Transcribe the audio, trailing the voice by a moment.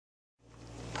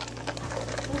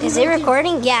Is it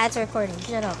recording? Yeah, it's recording.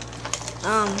 Shut up.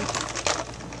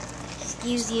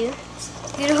 Excuse you.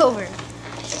 Scoot over.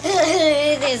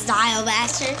 This dial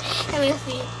master. And we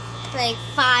like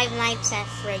 5 Nights at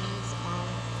Freddy's on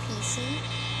PC.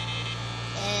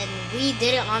 And we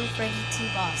did it on Freddy 2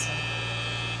 also.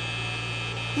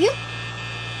 You?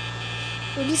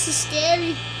 Oh, this is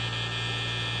scary.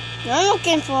 I'm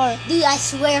looking for. Dude, I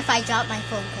swear if I drop my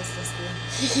phone because this thing.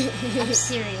 I'm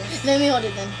serious. Let me hold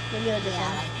it then. Let me hold it.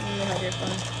 Yeah, Let me hold your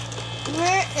phone.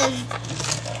 Where is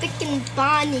freaking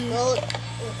Bonnie? We'll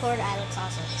record Alex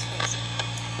also. It's crazy.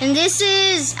 And this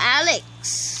is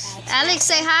Alex. Alex,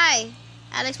 say hi.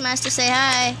 Alex Master, say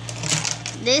hi.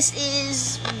 This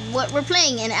is what we're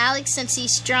playing. And Alex, since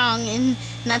he's strong and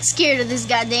not scared of this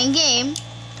goddamn game.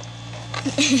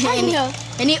 I know.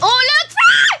 And he, oh look!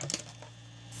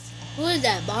 Who is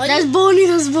that, Bonnie? That's Bonnie.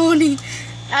 That's Bonnie.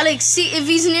 Alex, see if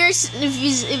he's near.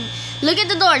 Look at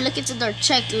the door. Look at the door.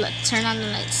 Check. Look, turn on the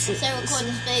lights. Say record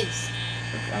his face.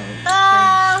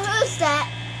 Who's that?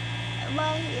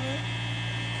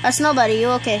 That's nobody.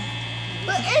 You okay?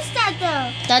 What is that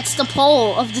though? That's the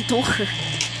pole of the door.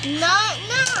 No.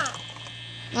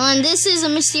 Well, and this is a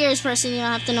mysterious person. You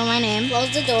don't have to know my name.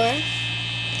 Close the door.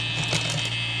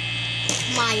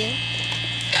 Maya.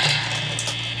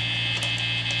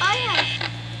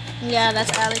 Yeah,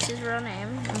 that's Alex's real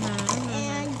name. And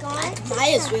that's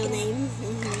Maya's real name.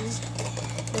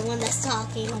 The one that's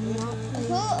talking.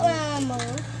 Who am I?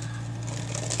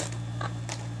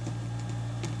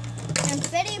 And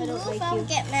Freddy move, I would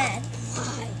get mad.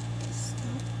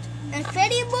 And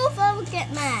Freddy move, I would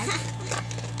get mad.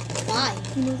 Why?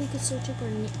 You know they could search up our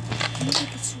name.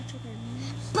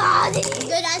 Bonnie!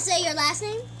 Did I say your last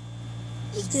name?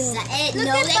 Exactly.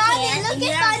 No, they can't. Look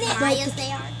at Bonnie. Maya's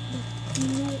they are. You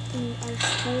know, in our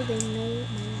school, they know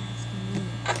my last name.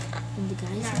 And the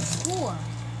guys in our school?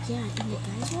 Yeah, and the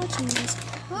guys watching this,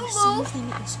 Who some of them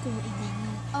in school, and they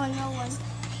know. Oh, no one.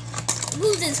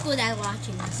 Who's in school that's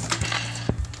watching this?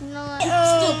 No,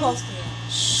 Still posting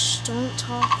it. Shh, don't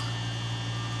talk.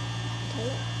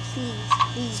 Okay?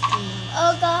 Please do not.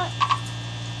 Oh, God.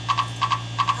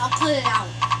 I'll put it out.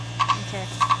 Okay.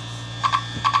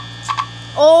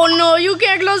 Oh, no, you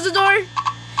can't close the door.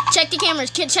 Check the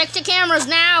cameras, kid. Check the cameras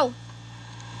now.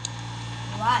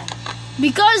 Why?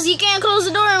 Because he can't close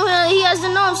the door and he has to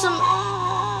know if some...